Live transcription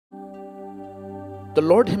The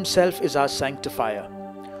Lord Himself is our sanctifier.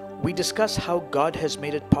 We discuss how God has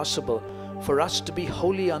made it possible for us to be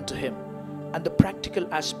holy unto Him and the practical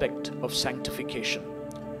aspect of sanctification.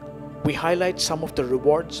 We highlight some of the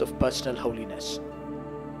rewards of personal holiness.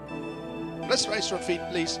 Let's rise to our feet,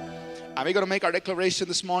 please. And we're going to make our declaration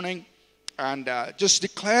this morning and just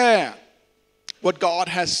declare what God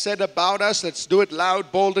has said about us. Let's do it loud,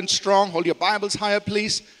 bold, and strong. Hold your Bibles higher,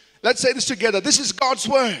 please. Let's say this together. This is God's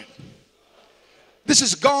word. This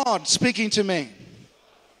is God speaking to me.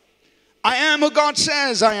 I am who God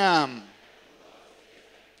says I am.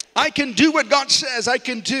 I can do what God says I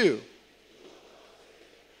can do.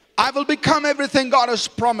 I will become everything God has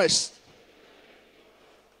promised.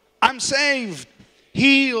 I'm saved,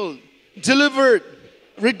 healed, delivered,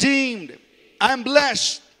 redeemed. I'm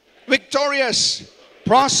blessed, victorious,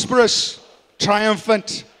 prosperous,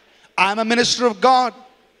 triumphant. I'm a minister of God,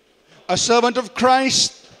 a servant of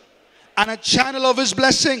Christ, and a channel of His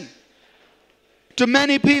blessing to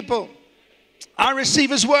many people. I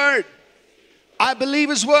receive His word. I believe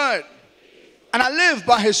His word. And I live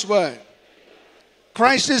by His word.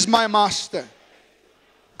 Christ is my master.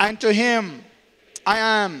 And to Him I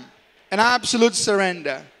am an absolute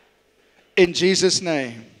surrender. In Jesus'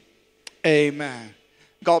 name, amen.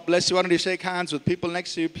 God bless you. Why don't you shake hands with people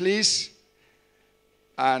next to you, please?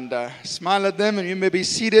 And smile at them, and you may be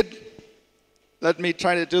seated. Let me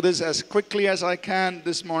try to do this as quickly as I can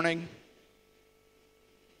this morning.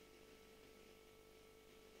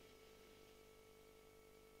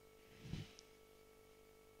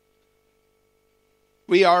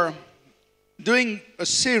 We are doing a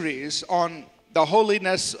series on the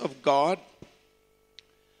holiness of God.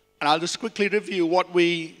 And I'll just quickly review what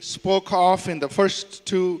we spoke of in the first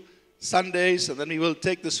 2 Sundays, and then we will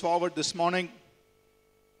take this forward this morning.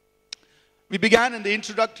 We began in the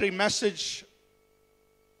introductory message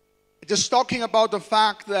just talking about the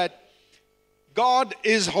fact that God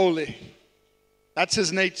is holy. That's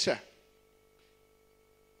His nature.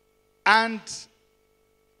 And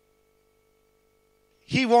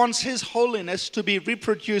He wants His holiness to be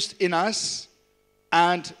reproduced in us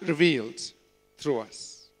and revealed through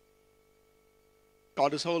us.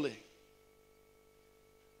 God is holy.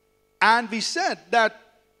 And we said that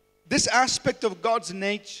this aspect of God's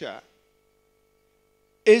nature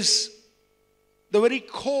is the very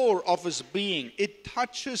core of His being. It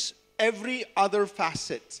touches every other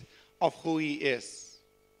facet of who He is.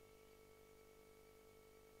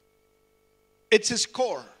 It's His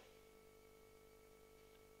core.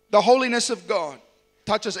 The holiness of God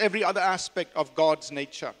touches every other aspect of God's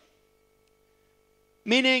nature.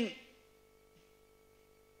 Meaning,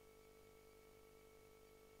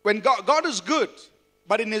 when God is good,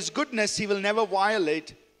 but in His goodness, He will never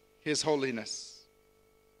violate His holiness.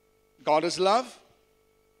 God is love,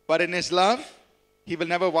 but in His love, He will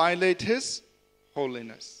never violate His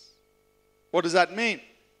holiness. What does that mean?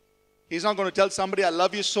 He's not going to tell somebody, I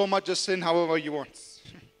love you so much, just sin however you want.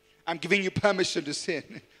 I'm giving you permission to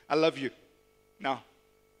sin. I love you. No.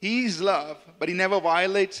 He's love, but He never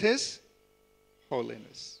violates His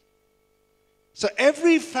holiness. So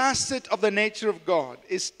every facet of the nature of God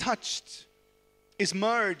is touched, is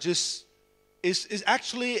merged, is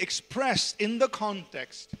actually expressed in the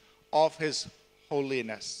context of His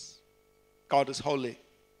holiness. God is holy.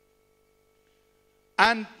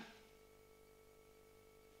 And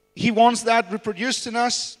He wants that reproduced in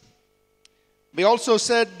us. We also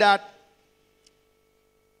said that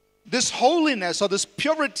this holiness or this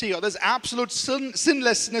purity or this absolute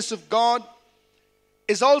sinlessness of God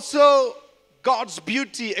is also God's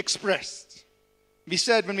beauty expressed. We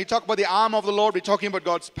said when we talk about the arm of the Lord, we're talking about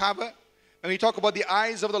God's power. When we talk about the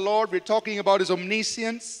eyes of the Lord, we're talking about His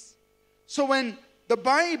omniscience. So when the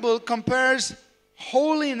Bible compares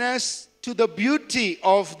holiness to the beauty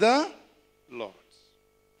of the Lord,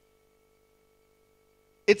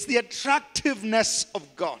 it's the attractiveness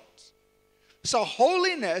of God. So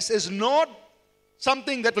holiness is not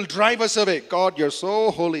something that will drive us away. God, you're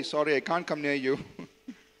so holy. Sorry, I can't come near you.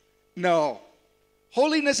 No.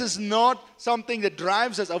 Holiness is not something that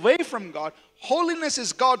drives us away from God. Holiness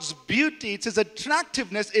is God's beauty. It's His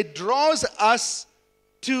attractiveness. It draws us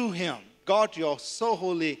to Him. God, you're so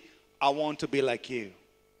holy. I want to be like you.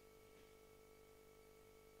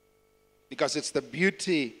 Because it's the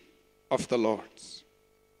beauty of the Lord.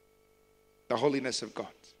 The holiness of God.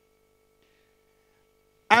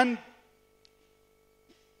 And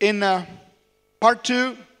in part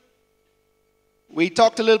 2, we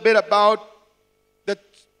talked a little bit about that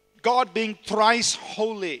God being thrice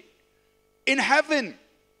holy. In heaven,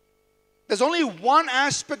 there's only one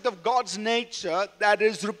aspect of God's nature that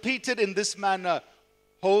is repeated in this manner.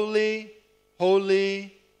 Holy,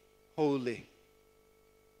 holy, holy.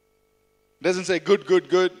 It doesn't say good, good,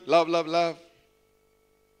 good, love, love, love.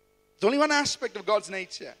 There's only one aspect of God's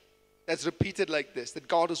nature that's repeated like this, that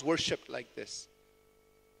God is worshipped like this.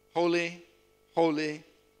 Holy, holy,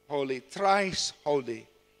 holy, thrice holy.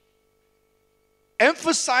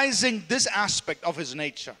 Emphasizing this aspect of his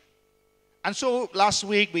nature. And so last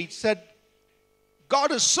week we said,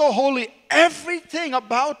 God is so holy, everything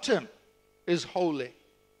about him is holy.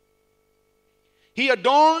 He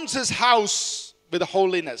adorns his house with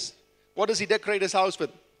holiness. What does he decorate his house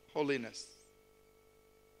with? Holiness.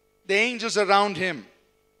 The angels around him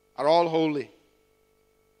are all holy.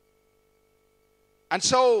 And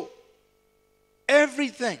so,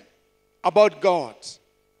 everything about God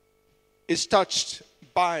is touched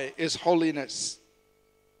by his holiness.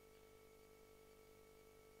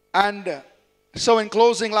 And so in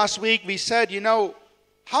closing last week, we said,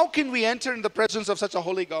 how can we enter in the presence of such a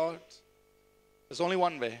holy God? There's only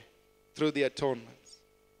one way, through the atonement.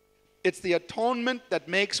 It's the atonement that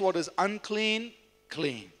makes what is unclean,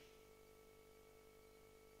 clean.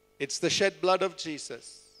 It's the shed blood of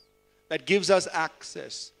Jesus that gives us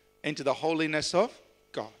access into the holiness of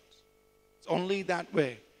God. It's only that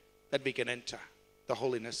way that we can enter the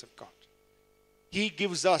holiness of God. He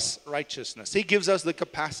gives us righteousness. He gives us the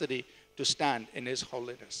capacity to stand in his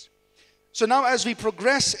holiness. So now as we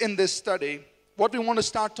progress in this study, what we want to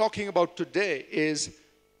start talking about today is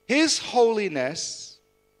his holiness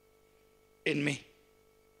in me.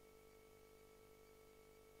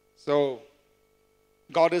 So,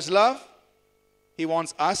 God is love. He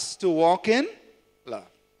wants us to walk in love.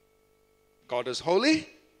 God is holy.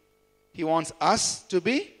 He wants us to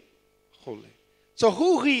be holy. So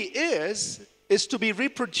who he is to be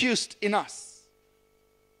reproduced in us.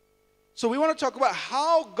 So we want to talk about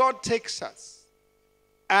how God takes us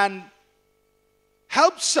and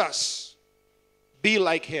helps us be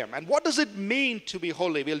like him. And what does it mean to be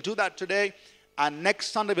holy? We'll do that today. And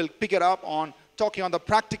next Sunday we'll pick it up on talking on the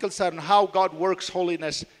practical side and how God works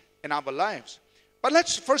holiness in our lives. But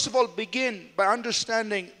let's first of all begin by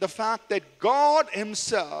understanding the fact that God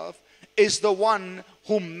himself is the one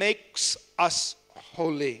who makes us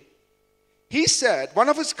holy. He said, one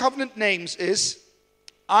of his covenant names is,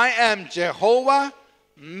 I am Jehovah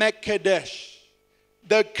Mekadesh.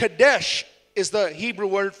 The Kadesh is the Hebrew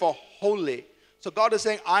word for holy. So God is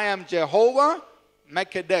saying, I am Jehovah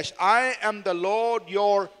Mekadesh. I am the Lord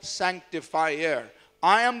your sanctifier.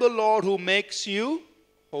 I am the Lord who makes you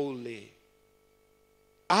holy.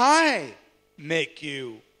 I make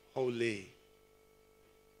you holy.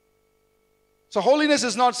 So holiness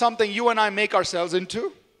is not something you and I make ourselves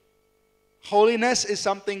into. Holiness is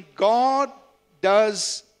something God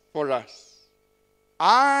does for us.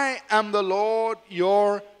 I am the Lord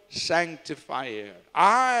your sanctifier.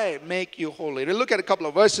 I make you holy. We'll look at a couple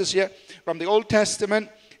of verses here from the Old Testament.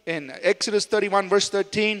 In Exodus 31 verse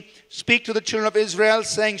 13, speak to the children of Israel,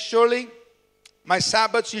 saying, surely my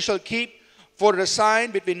Sabbaths you shall keep for a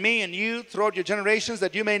sign between me and you throughout your generations,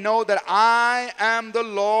 that you may know that I am the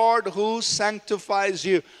Lord who sanctifies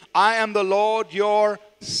you. I am the Lord your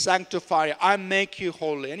sanctifier. I make you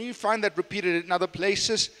holy. And you find that repeated in other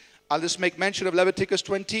places. I'll just make mention of Leviticus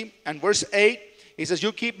 20 and verse 8. He says,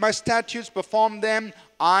 you keep my statutes, perform them.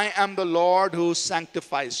 I am the Lord who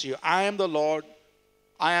sanctifies you. I am the Lord.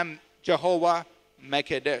 I am Jehovah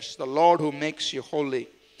Mekadesh, the Lord who makes you holy.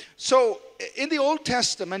 So in the Old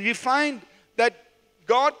Testament, we find that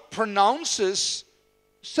God pronounces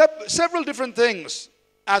several different things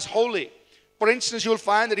as holy. For instance, you'll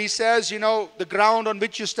find that he says, the ground on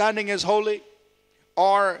which you're standing is holy.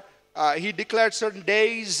 Or he declared certain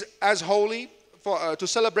days as holy to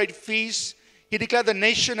celebrate feasts. He declared the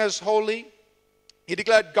nation as holy. He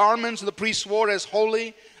declared garments the priests wore as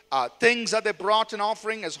holy. Things that they brought in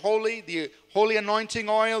offering as holy. The holy anointing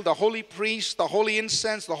oil, the holy priest, the holy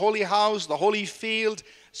incense, the holy house, the holy field.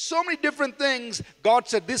 So many different things. God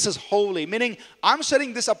said this is holy. Meaning I'm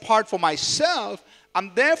setting this apart for myself.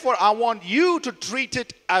 And therefore I want you to treat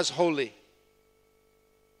it as holy.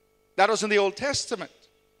 That was in the Old Testament.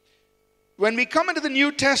 When we come into the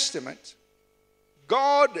New Testament,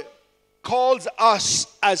 God calls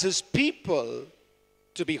us as his people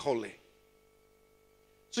to be holy.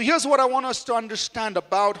 So here's what I want us to understand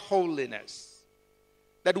about holiness.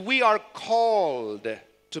 That we are called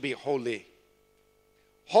to be holy.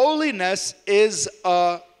 Holiness is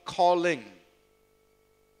a calling.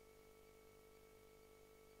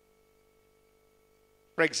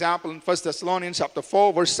 For example, in 1 Thessalonians chapter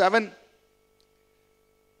 4, verse 7,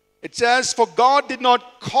 it says, for God did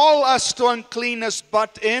not call us to uncleanness,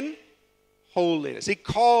 but in holiness. He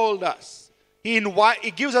called us. He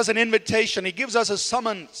gives us an invitation. He gives us a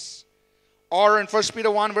summons. Or in 1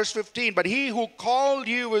 Peter 1 verse 15, but he who called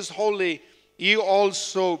you is holy, you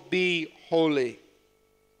also be holy.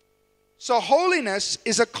 So holiness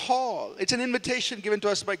is a call. It's an invitation given to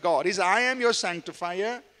us by God. He says, I am your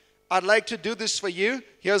sanctifier. I'd like to do this for you.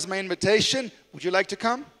 Here's my invitation. Would you like to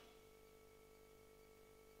come?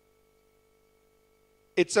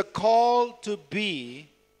 It's a call to be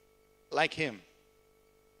like him.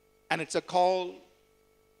 And it's a call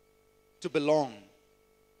to belong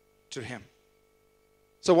to him.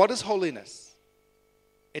 So what is holiness?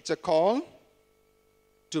 It's a call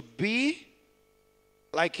to be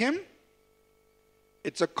like him.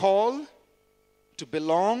 It's a call to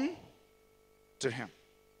belong to him.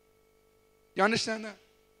 You understand that?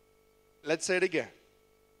 Let's say it again.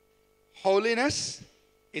 Holiness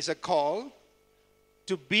is a call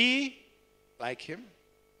to be like him.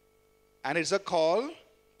 And it's a call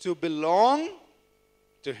to belong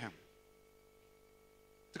to him.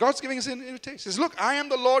 So God's giving us an invitation. He says, look, I am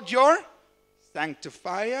the Lord your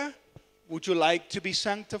sanctifier. Would you like to be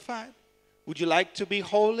sanctified? Would you like to be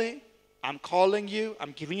holy? I'm calling you.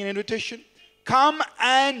 I'm giving you an invitation. Come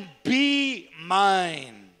and be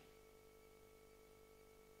mine.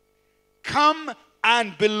 Come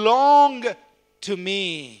and belong to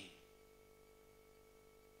me.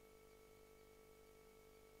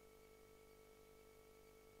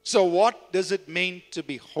 So what does it mean to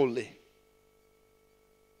be holy?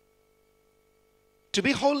 To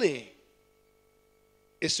be holy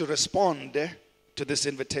is to respond to this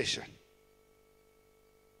invitation.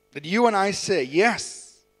 That you and I say,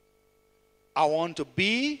 yes, I want to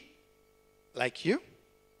be like you.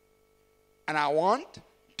 And I want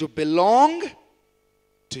to belong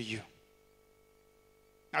to you.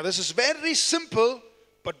 Now this is very simple,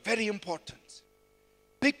 but very important.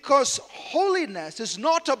 Because holiness is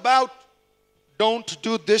not about don't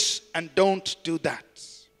do this and don't do that.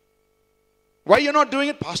 Why you're not doing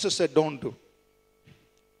it? Pastor said don't do.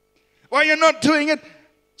 Why you're not doing it?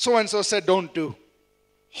 So-and-so said don't do.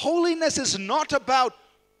 Holiness is not about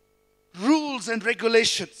rules and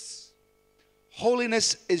regulations.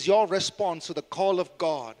 Holiness is your response to the call of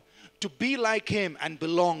God to be like him and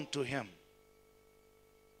belong to him.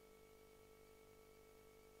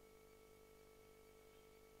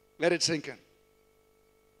 Let it sink in.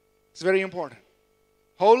 It's very important.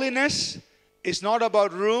 Holiness is not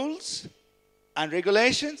about rules and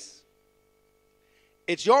regulations.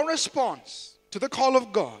 It's your response to the call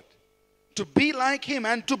of God to be like him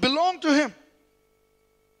and to belong to him.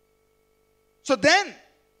 So then,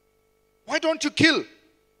 why don't you kill?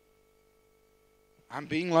 I'm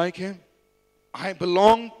being like him. I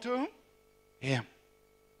belong to him.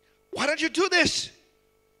 Why don't you do this?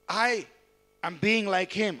 I'm being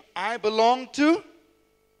like him. I belong to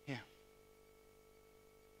him.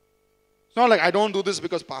 It's not like I don't do this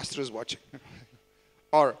because pastor is watching.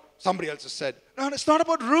 Or somebody else has said. No, it's not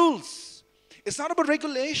about rules. It's not about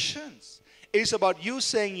regulations. It's about you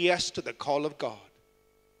saying yes to the call of God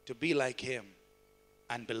to be like him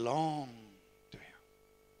and belong to him.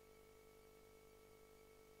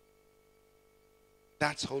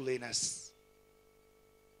 That's holiness.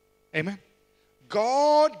 Amen.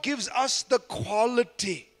 God gives us the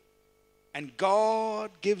quality and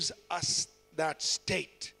God gives us that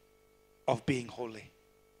state of being holy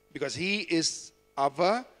because he is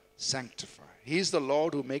our sanctifier. He is the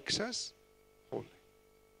Lord who makes us holy.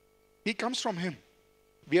 He comes from him.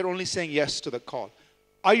 We are only saying yes to the call.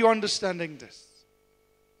 Are you understanding this?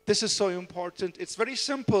 This is so important. It's very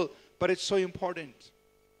simple, but it's so important.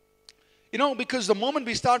 You know, because the moment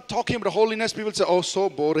we start talking about holiness, people say, oh, so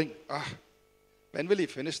boring. When will he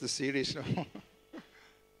finish the series?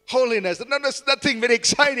 Holiness, there's nothing very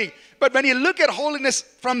exciting. But when you look at holiness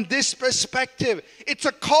from this perspective, it's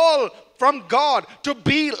a call from God to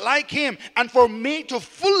be like him and for me to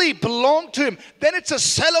fully belong to him. Then it's a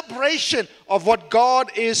celebration of what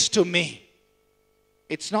God is to me.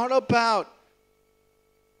 It's not about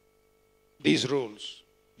these rules.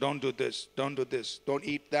 Don't do this, don't do this, don't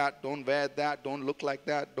eat that, don't wear that, don't look like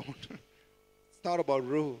that. It's not about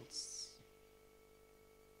rules.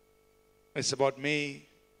 It's about me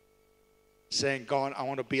saying, God, I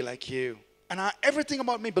want to be like you. And everything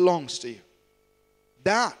about me belongs to you.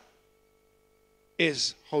 That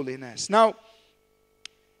is holiness. Now,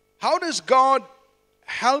 how does God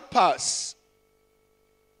help us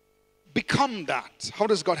become that? How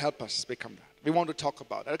does God help us become that? We want to talk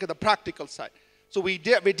about that. Okay, the practical side. So we're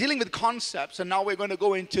dealing with concepts, and now we're going to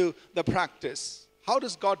go into the practice. How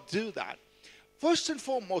does God do that? First and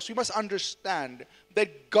foremost, we must understand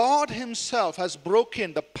that God himself has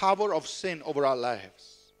broken the power of sin over our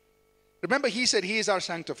lives. Remember, he said he is our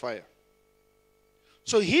sanctifier.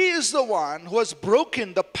 So he is the one who has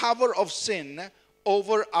broken the power of sin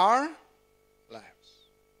over our lives.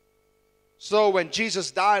 So when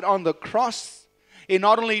Jesus died on the cross, he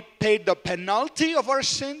not only paid the penalty of our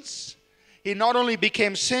sins, he not only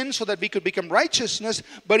became sin so that we could become righteousness,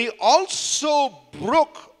 but he also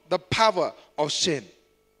broke the power of sin.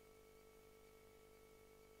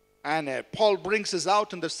 And Paul brings this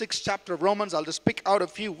out in the 6th chapter of Romans. I'll just pick out a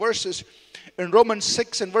few verses. In Romans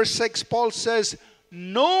 6 and verse 6, Paul says,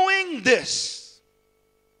 knowing this.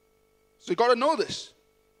 So you got to know this.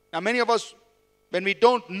 Now many of us, when we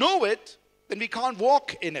don't know it, then we can't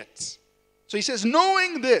walk in it. So he says,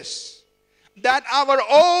 knowing this, that our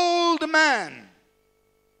old man,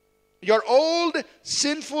 your old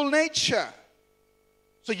sinful nature.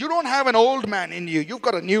 So you don't have an old man in you. You've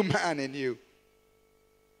got a new man in you.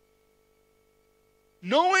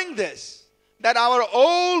 Knowing this, that our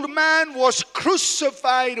old man was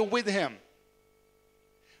crucified with him,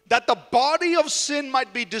 that the body of sin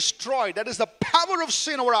might be destroyed. That is, the power of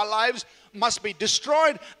sin over our lives must be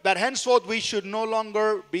destroyed, that henceforth we should no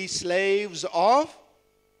longer be slaves of.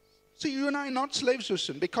 So you and I are not slaves of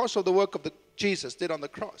sin because of the work of Jesus did on the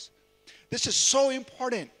cross. This is so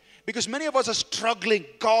important because many of us are struggling.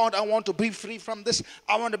 God, I want to be free from this.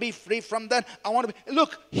 I want to be free from that.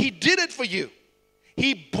 Look, he did it for you.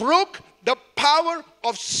 He broke the power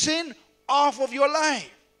of sin off of your life.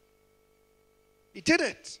 He did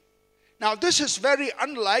it. Now, this is very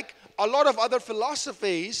unlike a lot of other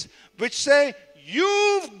philosophies which say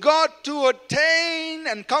you've got to attain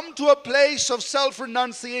and come to a place of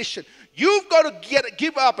self-renunciation. You've got to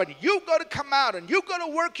give up and you've got to come out and you've got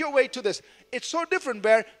to work your way to this. It's so different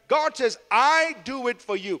where God says, I do it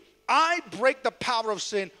for you. I break the power of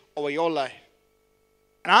sin over your life.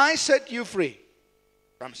 And I set you free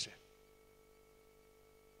from sin.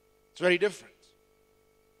 It's very different.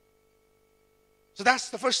 So that's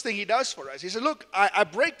the first thing he does for us. He said, look, I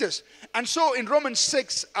break this. And so in Romans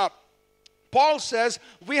 6, Paul says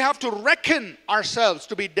we have to reckon ourselves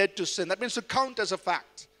to be dead to sin. That means to count as a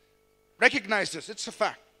fact. Recognize this. It's a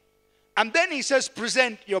fact. And then he says,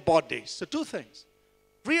 present your bodies. So two things.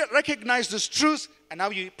 Recognize this truth, and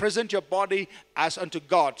now you present your body as unto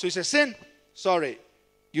God. So he says, sin, sorry.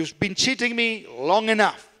 You've been cheating me long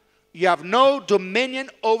enough. You have no dominion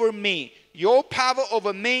over me. Your power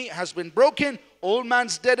over me has been broken. Old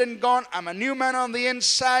man's dead and gone. I'm a new man on the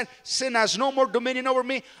inside. Sin has no more dominion over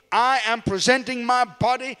me. I am presenting my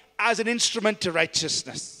body as an instrument to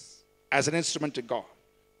righteousness, as an instrument to God.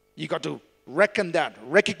 You got to reckon that,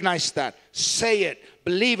 recognize that, say it,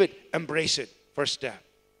 believe it, embrace it. First step.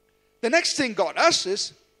 The next thing God does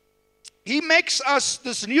is he makes us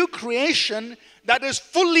this new creation that is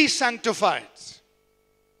fully sanctified.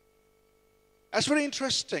 That's very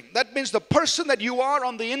interesting. That means the person that you are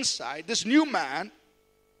on the inside, this new man,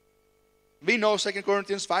 we know 2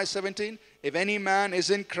 Corinthians 5:17, if any man is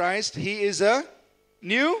in Christ, he is a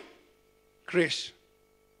new creation.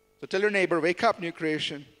 So tell your neighbor, wake up, new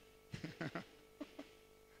creation.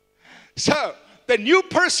 So, the new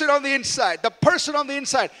person on the inside, the person on the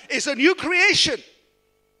inside is a new creation.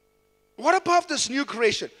 What about this new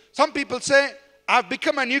creation? Some people say, I've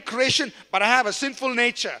become a new creation, but I have a sinful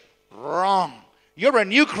nature. Wrong. You're a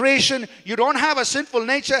new creation. You don't have a sinful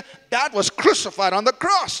nature. That was crucified on the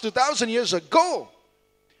cross 2,000 years ago.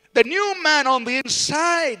 The new man on the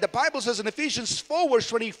inside, the Bible says in Ephesians 4 verse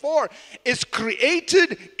 24, is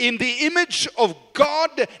created in the image of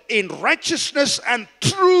God in righteousness and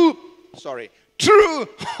true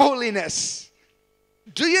holiness.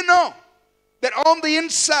 Do you know that on the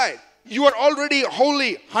inside you are already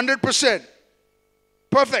holy 100%?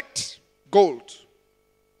 Perfect gold.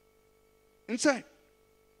 Inside.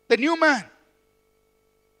 The new man.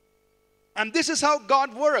 And this is how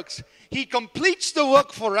God works. He completes the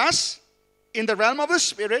work for us in the realm of the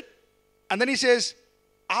Spirit. And then he says,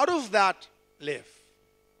 out of that, live.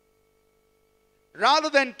 Rather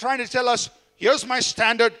than trying to tell us, here's my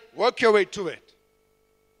standard, work your way to it.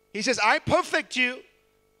 He says, I perfect you.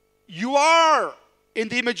 You are in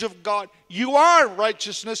the image of God. You are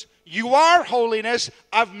righteousness. You are holiness.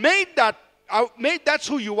 I've made that's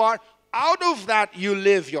who you are. Out of that, you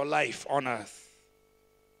live your life on earth.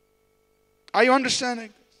 Are you understanding?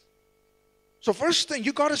 So first thing,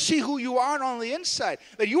 you got to see who you are on the inside.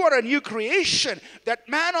 That you are a new creation. That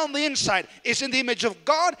man on the inside is in the image of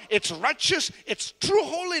God. It's righteous. It's true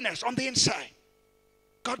holiness on the inside.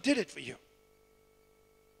 God did it for you.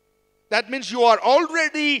 That means you are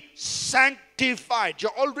already sanctified.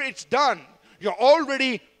 It's done. You're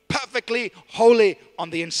already perfectly holy on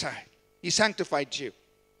the inside. He sanctified you.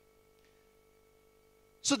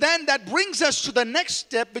 So then that brings us to the next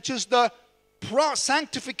step, which is the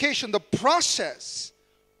sanctification, the process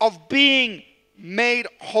of being made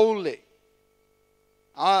holy.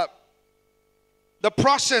 The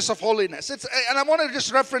process of holiness. And I want to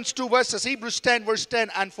just reference two verses, Hebrews 10, verse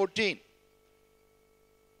 10 and 14.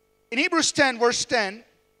 In Hebrews 10, verse 10,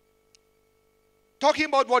 talking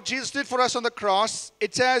about what Jesus did for us on the cross,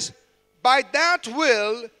 it says, by that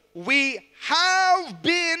will we have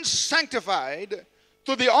been sanctified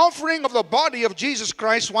through the offering of the body of Jesus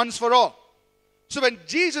Christ once for all. So when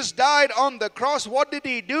Jesus died on the cross, what did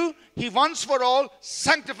he do? He once for all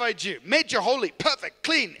sanctified you, made you holy, perfect,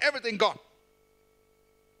 clean, everything gone.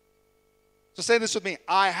 So say this with me.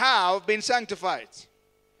 I have been sanctified.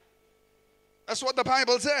 That's what the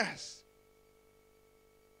Bible says.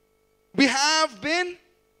 We have been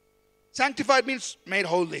sanctified, means made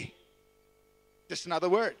holy. Just in other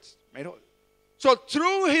words, made holy. So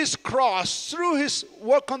through his cross, through his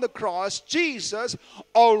work on the cross, Jesus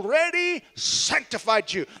already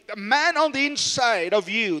sanctified you. The man on the inside of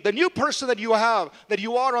you, the new person that you have, that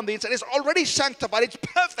you are on the inside, is already sanctified. It's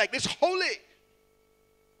perfect. It's holy.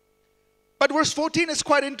 But verse 14 is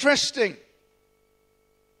quite interesting.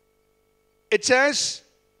 It says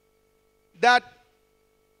that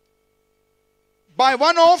by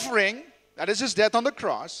one offering, that is his death on the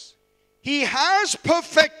cross, he has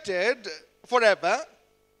perfected forever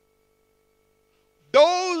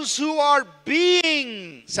those who are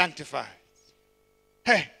being sanctified.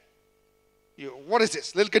 Hey, what is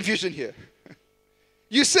this? Little confusion here.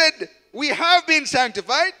 You said we have been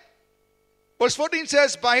sanctified. Verse 14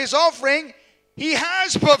 says, by his offering, he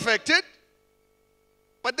has perfected.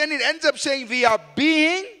 But then it ends up saying we are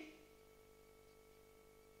being.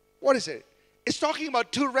 What is it? It's talking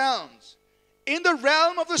about two realms. In the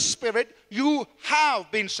realm of the Spirit, you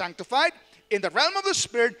have been sanctified. In the realm of the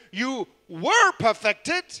Spirit, you were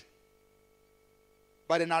perfected.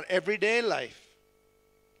 But in our everyday life,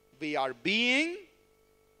 we are being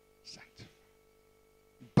sanctified.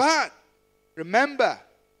 But remember,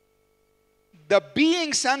 the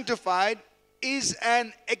being sanctified is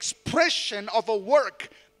an expression of a work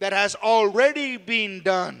that has already been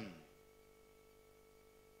done.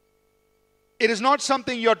 It is not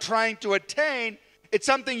something you're trying to attain. It's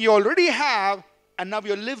something you already have, and now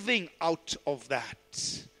you're living out of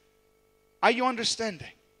that. Are you understanding?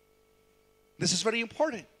 This is very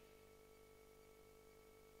important.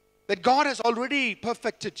 That God has already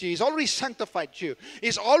perfected you. He's already sanctified you.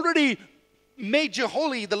 He's already made you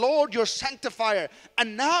holy, the Lord, your sanctifier.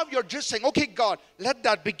 And now you're just saying, okay, God, let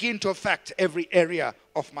that begin to affect every area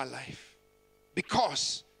of my life.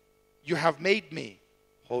 Because you have made me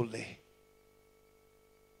holy.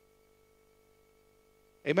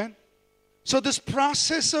 Amen? So this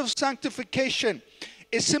process of sanctification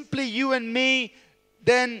is simply you and me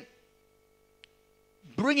then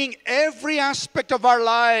bringing every aspect of our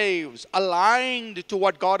lives aligned to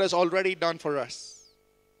what God has already done for us.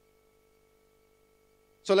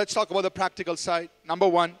 So let's talk about the practical side. Number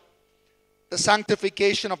one, the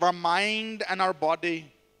sanctification of our mind and our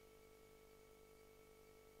body.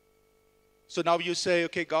 So now you say,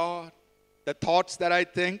 okay, God, the thoughts that I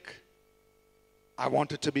think, I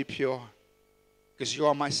want it to be pure. Because you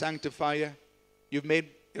are my sanctifier. You've made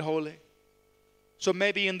it holy. So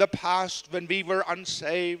maybe in the past when we were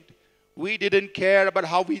unsaved, we didn't care about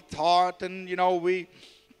how we thought, and we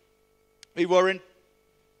weren't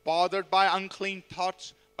bothered by unclean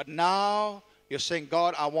thoughts. But now you're saying,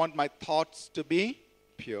 God, I want my thoughts to be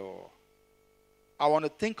pure. I want to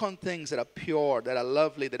think on things that are pure, that are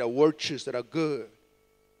lovely, that are virtuous, that are good.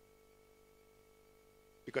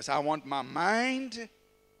 Because I want my mind,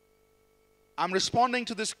 I'm responding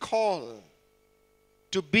to this call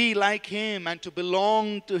to be like Him and to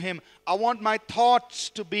belong to Him. I want my thoughts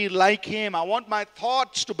to be like Him. I want my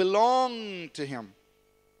thoughts to belong to Him.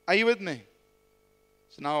 Are you with me?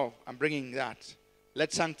 So now I'm bringing that.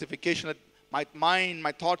 Let sanctification, let my mind,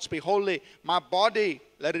 my thoughts be holy. My body,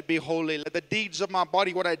 let it be holy. Let the deeds of my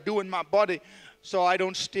body, what I do in my body, so I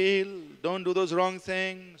don't steal, don't do those wrong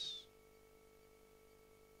things.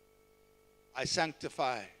 I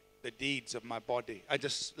sanctify the deeds of my body. I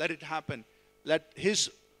just let it happen. Let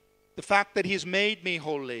the fact that He's made me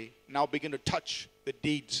holy now begin to touch the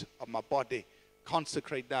deeds of my body.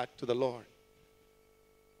 Consecrate that to the Lord.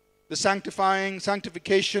 The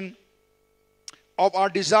sanctification of our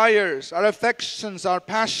desires, our affections, our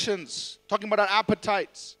passions. Talking about our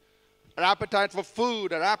appetites. Our appetite for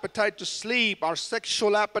food, our appetite to sleep, our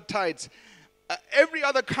sexual appetites. Every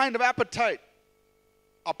other kind of appetite.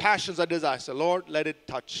 Our passions, our desires. So Lord, let it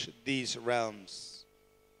touch these realms.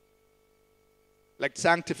 Like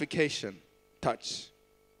sanctification touch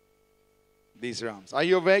these realms. Are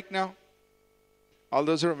you awake now? All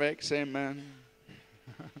those who are awake, say amen.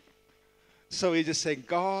 So he's just saying,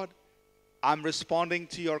 God, I'm responding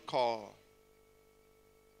to your call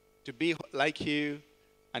to be like you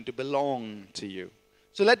and to belong to you.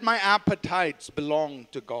 So let my appetites belong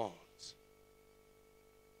to God.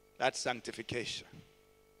 That's sanctification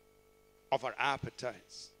of our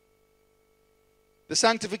appetites. The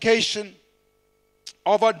sanctification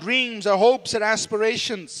of our dreams, our hopes and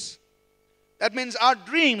aspirations. That means our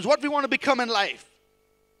dreams, what we want to become in life.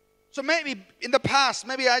 So maybe in the past,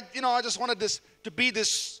 maybe I just wanted to be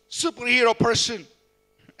this superhero person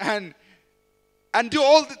and do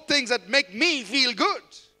all the things that make me feel good.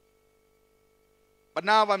 But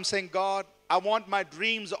now I'm saying, God, I want my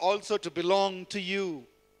dreams also to belong to you.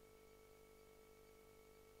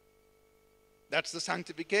 That's the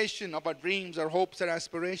sanctification of our dreams, our hopes and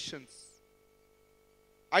aspirations.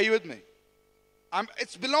 Are you with me?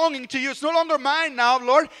 It's belonging to you. It's no longer mine now,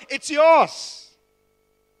 Lord. It's yours.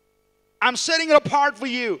 I'm setting it apart for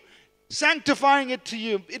you, sanctifying it to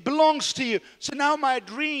you. It belongs to you. So now my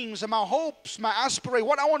dreams and my hopes, my aspiration,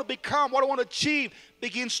 what I want to become, what I want to achieve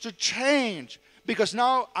begins to change. Because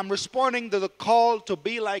now I'm responding to the call to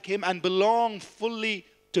be like Him and belong fully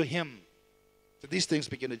to Him. So these things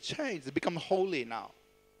begin to change. They become holy now.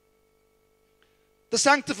 The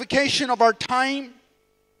sanctification of our time,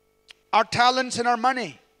 our talents, and our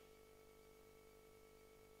money.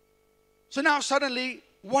 So now suddenly,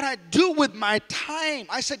 what I do with my time,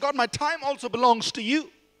 I say, God, my time also belongs to you.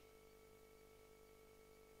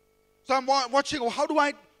 So I'm watching,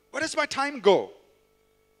 where does my time go?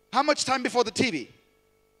 How much time before the TV?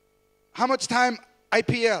 How much time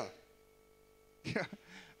IPL?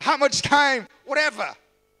 How much time, whatever.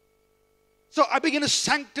 So I begin to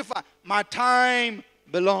sanctify. My time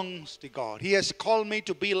belongs to God. He has called me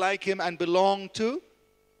to be like Him and belong to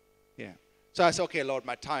Him. So I say, okay, Lord,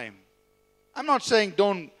 my time. I'm not saying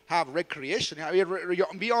don't have recreation.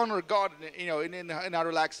 We honor God, in our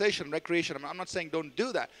relaxation, recreation. I'm not saying don't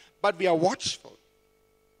do that. But we are watchful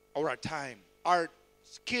over our time, our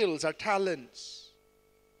skills, our talents,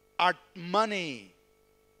 our money,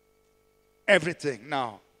 everything.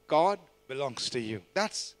 Now, God belongs to you.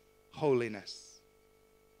 That's holiness.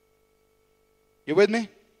 You with me?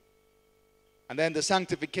 And then the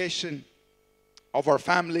sanctification of our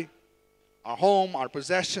family, our home, our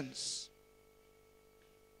possessions.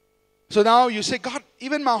 So now you say, God,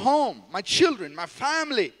 even my home, my children, my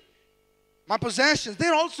family, my possessions,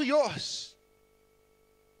 they're also yours.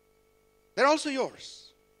 They're also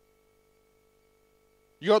yours.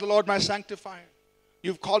 You are the Lord, my sanctifier.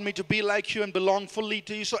 You've called me to be like you and belong fully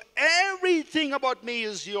to you. So everything about me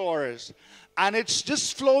is yours. And it's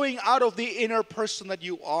just flowing out of the inner person that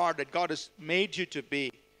you are, that God has made you to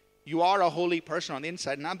be. You are a holy person on the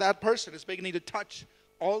inside. Now that person is beginning to touch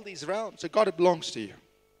all these realms. So God, it belongs to you.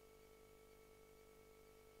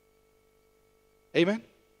 Amen?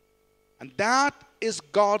 And that is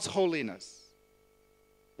God's holiness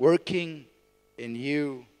working in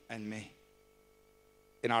you and me,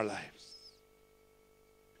 in our lives.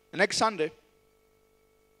 The next Sunday,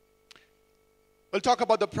 we'll talk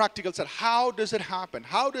about the practical side. How does it happen?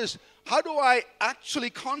 How do I actually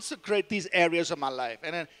consecrate these areas of my life?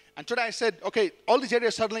 And today I said, okay, all these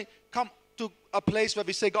areas suddenly come to a place where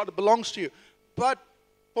we say, God, it belongs to you. But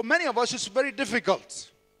for many of us, it's very difficult.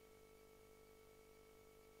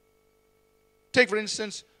 Take, for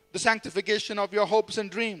instance, the sanctification of your hopes and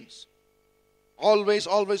dreams. Always,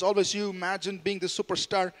 always, always you imagine being the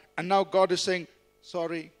superstar, and now God is saying,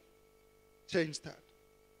 sorry, change that.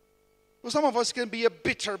 For some of us, it can be a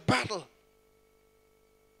bitter battle.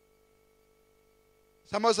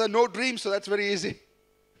 Some of us have no dreams, so that's very easy.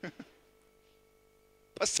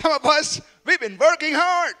 But some of us, we've been working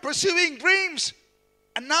hard, pursuing dreams.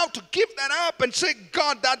 And now to give that up and say,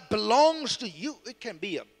 God, that belongs to you, it can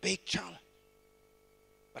be a big challenge.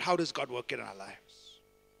 But how does God work it in our lives?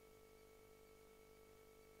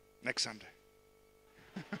 Next Sunday.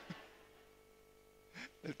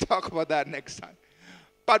 We'll talk about that next time.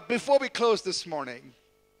 But before we close this morning,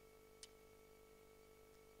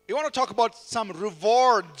 we want to talk about some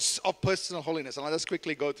rewards of personal holiness. And let's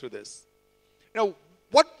quickly go through this.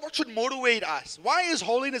 What should motivate us? Why is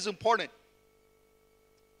holiness important?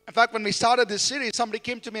 In fact, when we started this series, somebody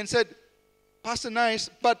came to me and said, Pastor, nice,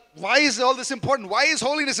 but why is all this important? Why is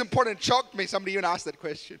holiness important? It shocked me. Somebody even asked that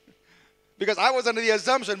question. Because I was under the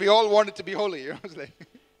assumption we all wanted to be holy. I was like,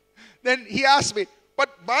 then he asked me,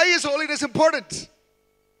 but why is holiness important?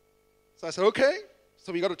 So I said, okay.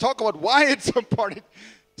 So we got to talk about why it's important.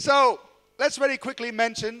 So let's very quickly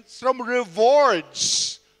mention some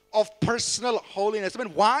rewards of personal holiness. I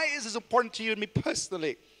mean, why is this important to you and me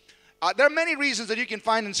personally? There are many reasons that you can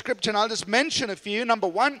find in Scripture, and I'll just mention a few. Number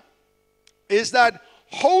one is that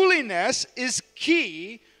holiness is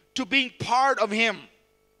key to being part of Him.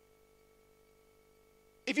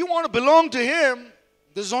 If you want to belong to Him,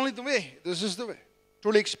 this is only the way. This is the way.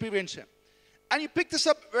 Truly experience Him. And you pick this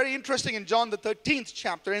up very interesting in John the 13th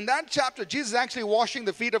chapter. In that chapter, Jesus is actually washing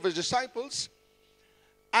the feet of His disciples.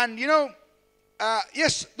 And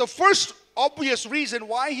yes, the first obvious reason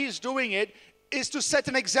why He's doing it is to set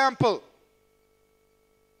an example.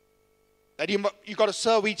 That you got to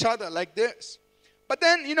serve each other like this. But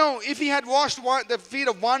then, if He had washed the feet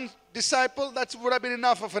of one disciple, that would have been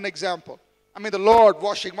enough of an example. I mean, the Lord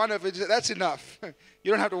washing one of it, that's enough.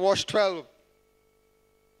 You don't have to wash 12.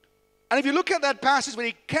 And if you look at that passage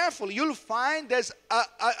very carefully, you'll find there's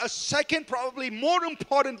a second, probably more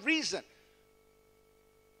important reason.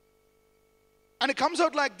 And it comes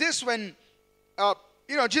out like this when,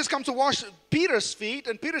 Jesus comes to wash Peter's feet,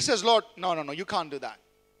 and Peter says, Lord, no, you can't do that.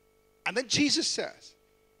 And then Jesus says,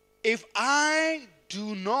 if I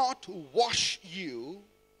do not wash you,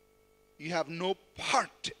 you have no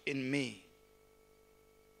part in me.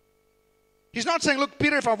 He's not saying, look,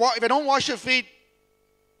 Peter, if I don't wash your feet.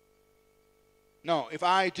 No, if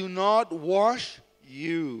I do not wash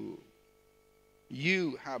you,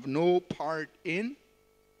 you have no part in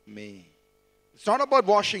me. It's not about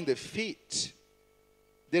washing the feet.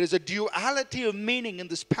 There is a duality of meaning in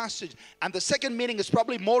this passage. And the second meaning is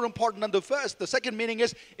probably more important than the first. The second meaning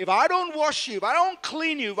is, if I don't wash you, if I don't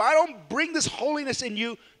clean you, if I don't bring this holiness in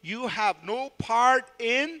you, you have no part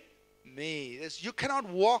in me. You cannot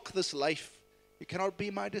walk this life. You cannot be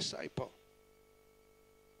my disciple.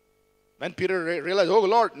 When Peter realized, oh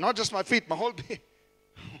Lord, not just my feet, my whole being.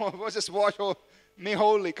 Just wash me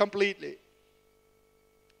wholly, completely.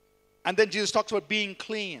 And then Jesus talks about being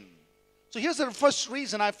clean. So here's the first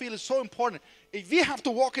reason I feel is so important. If we have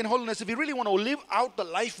to walk in holiness, if we really want to live out the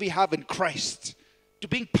life we have in Christ, to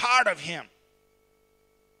being part of Him.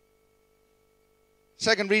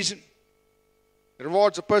 Second reason, the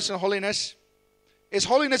rewards of personal holiness, is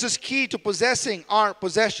holiness is key to possessing our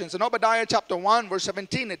possessions. In Obadiah chapter 1, verse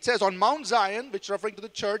 17, it says, on Mount Zion, which is referring to the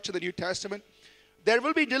church in the New Testament, there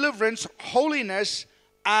will be deliverance, holiness,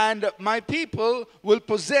 and my people will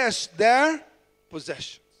possess their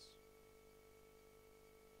possessions.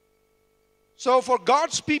 So for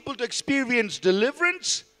God's people to experience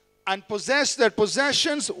deliverance and possess their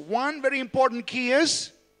possessions, one very important key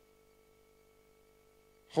is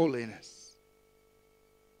holiness.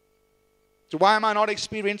 So why am I not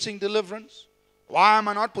experiencing deliverance? Why am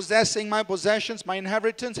I not possessing my possessions, my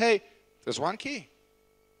inheritance? Hey, there's one key.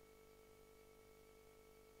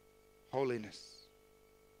 Holiness.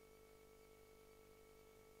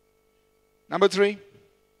 Number 3.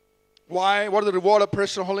 Why? What are the reward of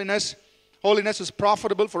personal holiness? Holiness is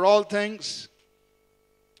profitable for all things.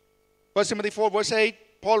 1 Timothy 4 verse 8,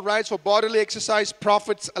 Paul writes, for bodily exercise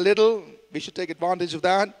profits a little. We should take advantage of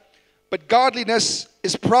that. But godliness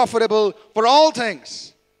is profitable for all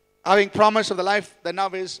things, having promise of the life that now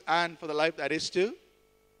is and for the life that is to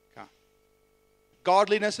come.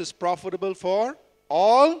 Godliness is profitable for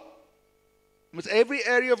all. With every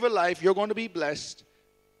area of your life, you're going to be blessed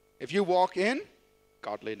if you walk in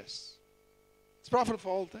godliness. It's profitable for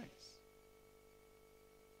all things.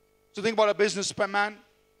 So think about a businessman.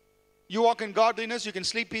 You walk in godliness, you can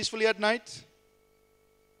sleep peacefully at night.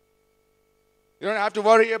 You don't have to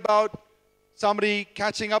worry about somebody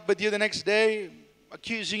catching up with you the next day,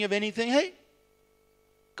 accusing you of anything. Hey,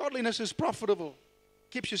 godliness is profitable.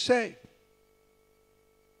 Keeps you safe.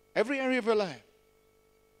 Every area of your life.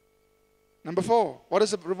 Number 4, what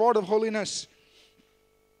is the reward of holiness?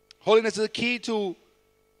 Holiness is the key to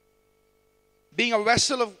being a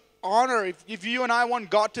vessel of honor. If you and I want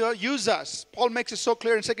God to use us, Paul makes it so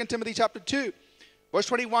clear in 2 Timothy chapter 2, verse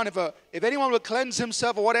 21, if anyone will cleanse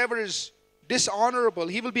himself of whatever is dishonorable,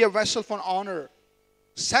 he will be a vessel for honor,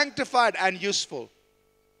 sanctified and useful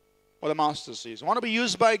for the master's use. Want to be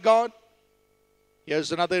used by God?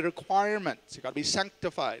 Here's another requirement. You got to be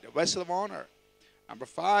sanctified, a vessel of honor. Number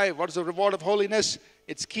 5, what is the reward of holiness?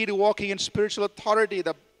 It's key to walking in spiritual authority.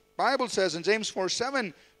 The Bible says in James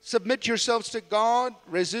 4:7, submit yourselves to God,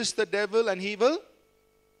 resist the devil, and he will.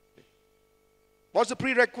 What's the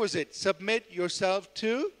prerequisite? Submit yourself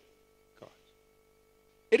to God.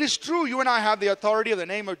 It is true you and I have the authority of the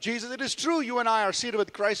name of Jesus. It is true you and I are seated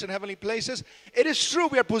with Christ in heavenly places. It is true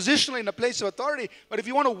we are positionally in a place of authority. But if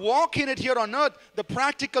you want to walk in it here on earth, the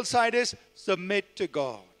practical side is submit to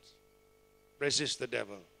God. Resist the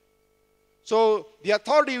devil. So the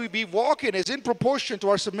authority we walk in is in proportion to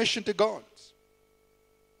our submission to God.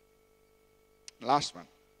 Last one.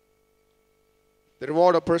 The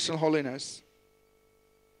reward of personal holiness.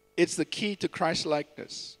 It's the key to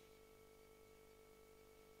Christ-likeness.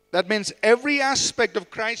 That means every aspect of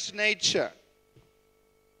Christ's nature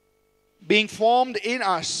being formed in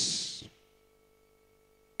us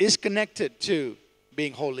is connected to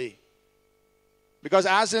being holy. Because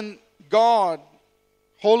as in God,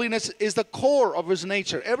 holiness is the core of His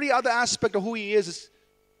nature. Every other aspect of who He is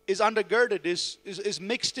undergirded, is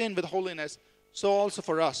mixed in with holiness. So also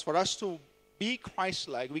for us to be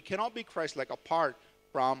Christ-like, we cannot be Christ-like apart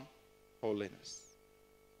from holiness.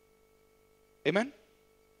 Amen?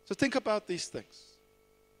 So think about these things.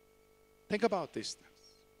 Think about these things.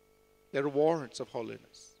 The rewards of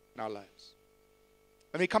holiness in our lives.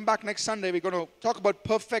 When we come back next Sunday, we're going to talk about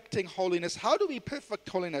perfecting holiness. How do we perfect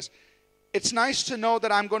holiness? It's nice to know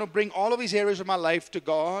that I'm going to bring all of these areas of my life to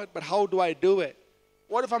God, but how do I do it?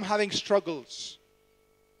 What if I'm having struggles?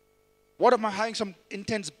 What if I'm having some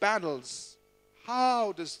intense battles?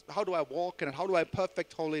 How do I walk in it? How do I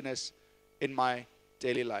perfect holiness in my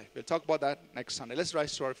daily life? We'll talk about that next Sunday. Let's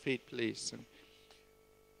rise to our feet, please.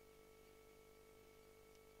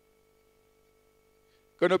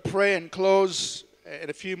 Going to pray and close in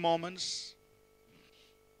a few moments.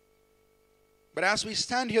 But as we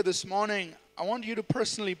stand here this morning, I want you to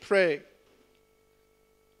personally pray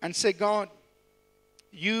and say, God,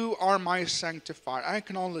 you are my sanctifier. I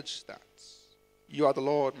acknowledge that. You are the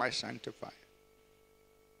Lord, my sanctifier.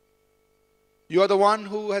 You are the one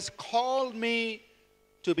who has called me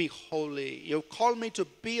to be holy. You've called me to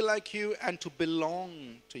be like you and to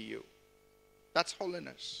belong to you. That's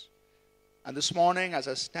holiness. And this morning, as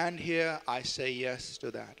I stand here, I say yes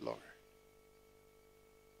to that, Lord.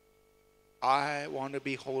 I want to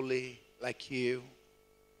be holy like you.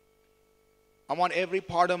 I want every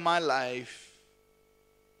part of my life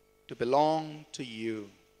to belong to you.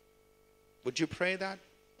 Would you pray that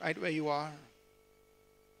right where you are?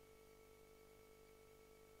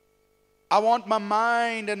 I want my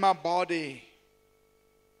mind and my body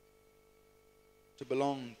to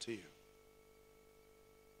belong to you.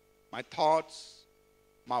 My thoughts,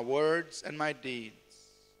 my words, and my deeds.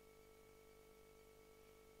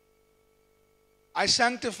 I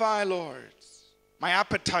sanctify, Lord, my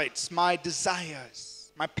appetites, my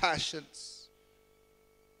desires, my passions.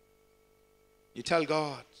 You tell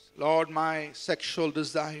God, Lord, my sexual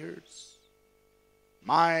desires,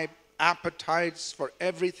 my appetites for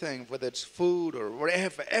everything, whether it's food or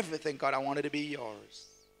whatever, everything, God, I want it to be yours.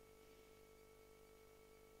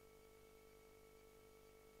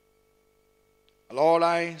 Lord,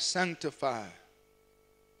 I sanctify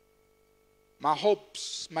my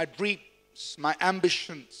hopes, my dreams, my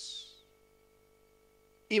ambitions.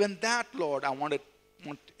 Even that, Lord, I want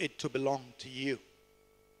it to belong to you.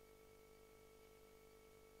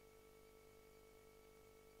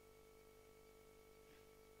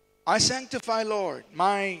 I sanctify, Lord,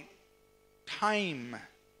 my time,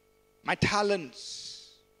 my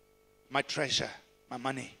talents, my treasure, my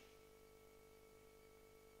money.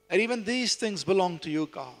 And even these things belong to you,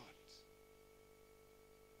 God.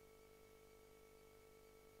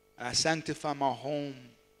 And I sanctify my home,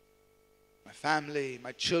 my family,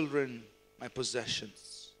 my children, my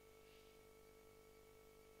possessions.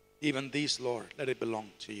 Even these, Lord, let it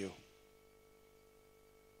belong to you.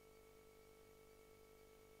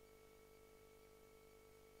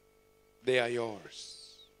 They are yours.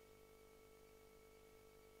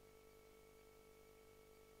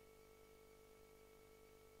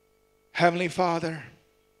 Heavenly Father,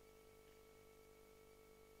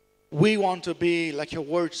 we want to be, like your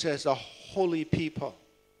word says, a holy people.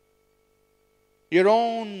 Your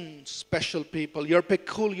own special people, your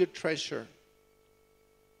peculiar treasure,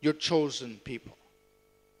 your chosen people.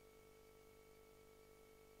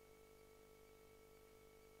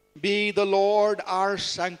 Be the Lord our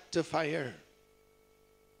sanctifier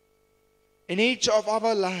in each of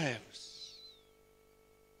our lives.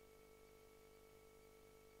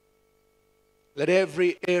 Let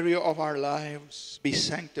every area of our lives be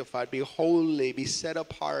sanctified, be holy, be set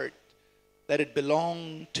apart. Let it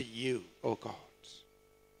belong to you, O God.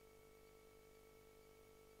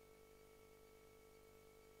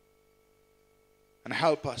 And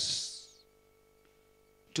help us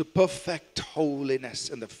to perfect holiness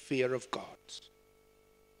in the fear of God.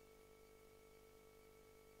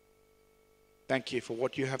 Thank you for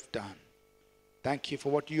what you have done. Thank you for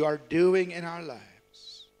what you are doing in our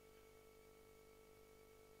lives.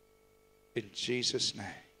 In Jesus' name,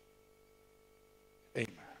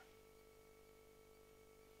 amen.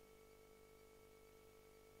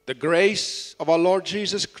 The grace of our Lord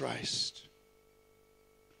Jesus Christ,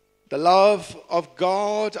 the love of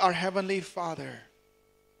God, our Heavenly Father,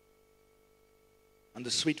 and the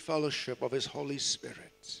sweet fellowship of His Holy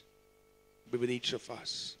Spirit be with each of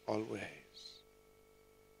us always.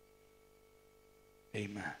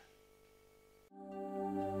 Amen.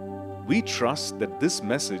 We trust that this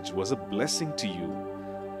message was a blessing to you.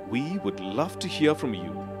 We would love to hear from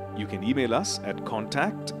you. You can email us at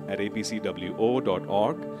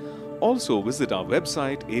contact@apcwo.org. Also visit our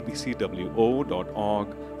website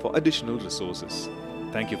apcwo.org for additional resources.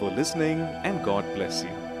 Thank you for listening, and God bless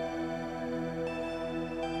you.